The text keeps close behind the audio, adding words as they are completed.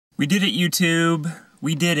We did it, YouTube.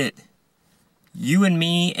 We did it. You and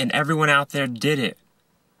me and everyone out there did it.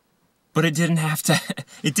 But it didn't have to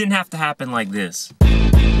it didn't have to happen like this.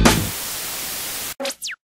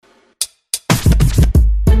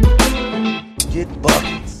 Get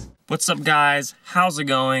buckets. What's up, guys? How's it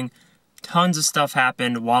going? Tons of stuff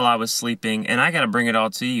happened while I was sleeping, and I gotta bring it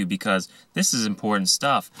all to you because this is important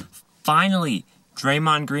stuff. Finally,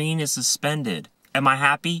 Draymond Green is suspended. Am I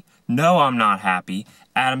happy? No, I'm not happy.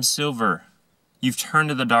 Adam Silver, you've turned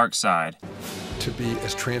to the dark side. To be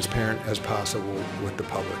as transparent as possible with the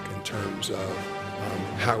public in terms of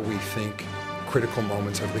how we think critical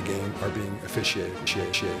moments of the game are being officiated.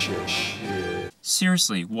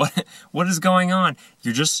 Seriously, what is going on?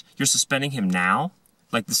 You're suspending him now?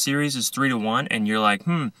 Like the series is 3-1 and you're like,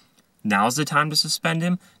 now's the time to suspend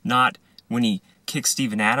him? Not when he kicked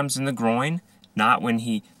Steven Adams in the groin? Not when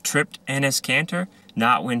he tripped Enes Kanter?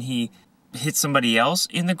 Not when he hit somebody else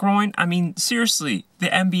in the groin? I mean, seriously, the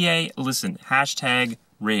NBA, listen, hashtag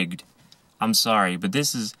rigged. I'm sorry, but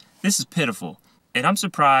this is pitiful. And I'm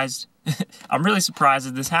surprised. I'm really surprised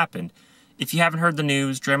that this happened. If you haven't heard the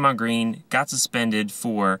news, Draymond Green got suspended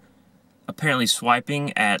for apparently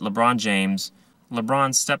swiping at LeBron James.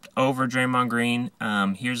 LeBron stepped over Draymond Green.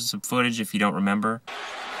 Here's some footage if you don't remember.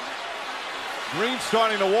 Green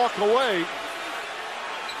starting to walk away.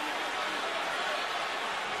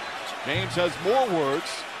 James has more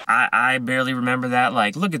words. I barely remember that.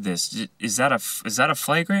 Like, look at this. Is that a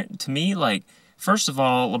flagrant? To me, like, first of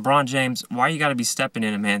all, LeBron James, why you got to be stepping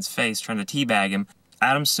in a man's face trying to teabag him?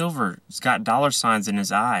 Adam Silver's got dollar signs in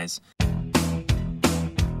his eyes.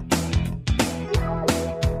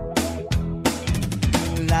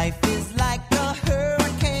 Life is like a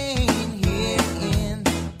hurricane here in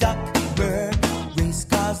Duckburg. Race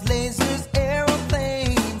cars, lasers,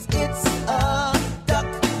 aeroplanes. It's a duck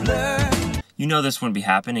blur. You know this wouldn't be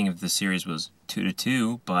happening if the series was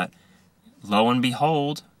 2-2, but lo and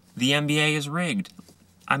behold, the NBA is rigged.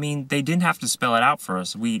 I mean, they didn't have to spell it out for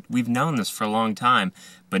us. We've known this for a long time,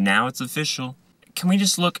 but now it's official. Can we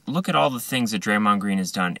just look at all the things that Draymond Green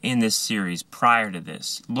has done in this series prior to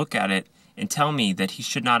this? Look at it and tell me that he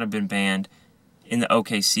should not have been banned in the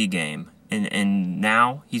OKC game. And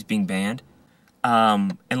now he's being banned.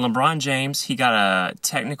 And LeBron James, he got a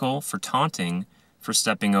technical for taunting for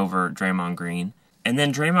stepping over Draymond Green. And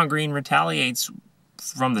then Draymond Green retaliates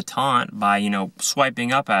from the taunt by,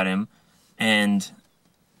 swiping up at him, and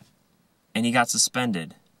he got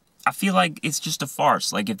suspended. I feel like it's just a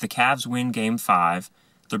farce. Like, if the Cavs win Game 5,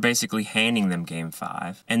 they're basically handing them Game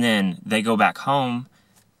 5. And then they go back home,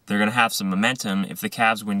 they're going to have some momentum. If the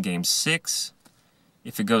Cavs win Game 6,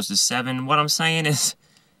 if it goes to 7, what I'm saying is,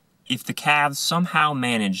 if the Cavs somehow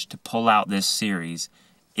manage to pull out this series,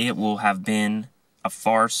 it will have been a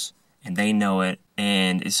farce, and they know it,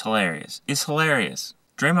 and it's hilarious. It's hilarious.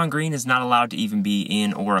 Draymond Green is not allowed to even be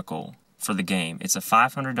in Oracle for the game. It's a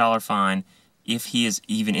 $500 fine if he is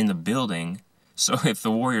even in the building. So if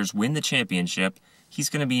the Warriors win the championship,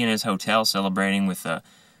 he's going to be in his hotel celebrating with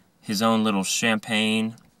his own little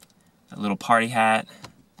champagne, a little party hat,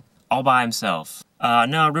 all by himself.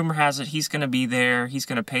 No, rumor has it he's going to be there. He's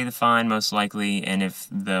going to pay the fine most likely. And if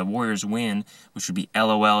the Warriors win, which would be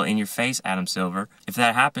LOL in your face, Adam Silver, if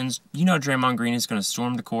that happens, Draymond Green is going to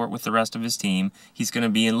storm the court with the rest of his team. He's going to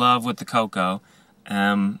be in love with the Coco.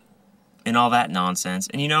 And all that nonsense.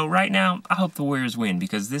 And right now, I hope the Warriors win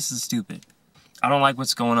because this is stupid. I don't like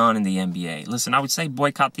what's going on in the NBA. Listen, I would say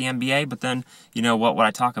boycott the NBA, but then, what would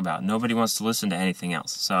I talk about? Nobody wants to listen to anything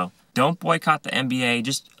else. So, don't boycott the NBA,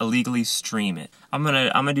 just illegally stream it. I'm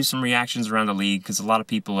gonna do some reactions around the league because a lot of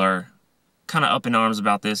people are kind of up in arms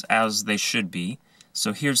about this, as they should be.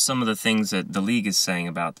 So here's some of the things that the league is saying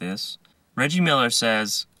about this. Reggie Miller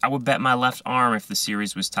says, I would bet my left arm if the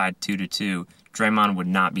series was tied 2-2, Draymond would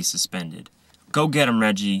not be suspended. Go get him,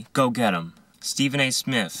 Reggie. Go get him. Stephen A.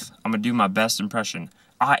 Smith, I'm going to do my best impression.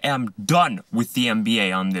 I am done with the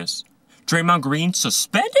NBA on this. Draymond Green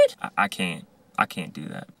suspended? I can't do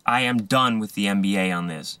that. I am done with the NBA on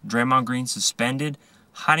this. Draymond Green suspended,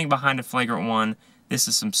 hiding behind a flagrant one. This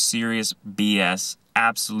is some serious BS.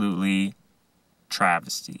 Absolutely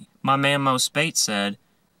travesty. My man Mo Spate said,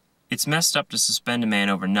 it's messed up to suspend a man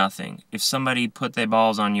over nothing. If somebody put their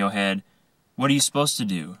balls on your head, what are you supposed to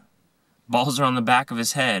do? Balls are on the back of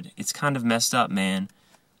his head. It's kind of messed up, man.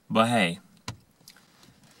 But hey.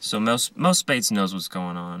 So most Spates knows what's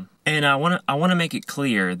going on. And I want to make it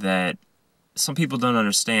clear that some people don't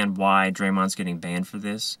understand why Draymond's getting banned for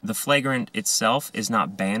this. The flagrant itself is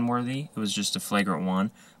not ban-worthy. It was just a flagrant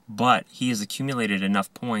one. But he has accumulated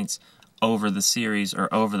enough points over the series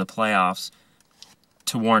or over the playoffs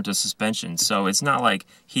to warrant a suspension. So it's not like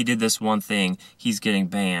he did this one thing, he's getting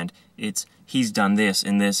banned. It's he's done this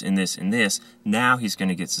and this and this and this. Now he's going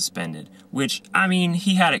to get suspended. Which, I mean,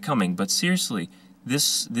 he had it coming. But seriously,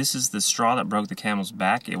 this is the straw that broke the camel's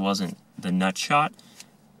back. It wasn't the nut shot.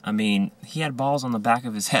 I mean, he had balls on the back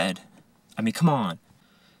of his head. I mean, come on.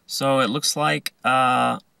 So it looks like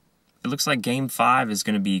Game 5 is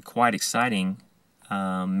going to be quite exciting.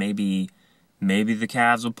 Maybe the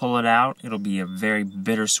Cavs will pull it out. It'll be a very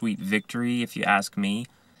bittersweet victory, if you ask me.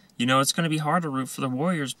 You know, it's going to be hard to root for the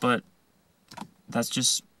Warriors, but that's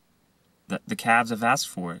just the Cavs have asked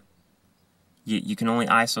for it. You can only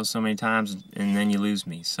ISO so many times, and then you lose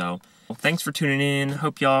me. So, well, thanks for tuning in.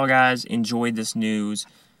 Hope y'all guys enjoyed this news.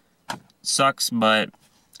 Sucks, but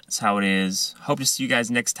that's how it is. Hope to see you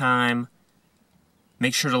guys next time.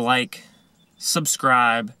 Make sure to like,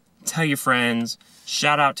 subscribe, tell your friends.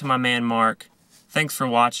 Shout out to my man Mark. Thanks for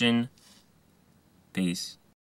watching. Peace.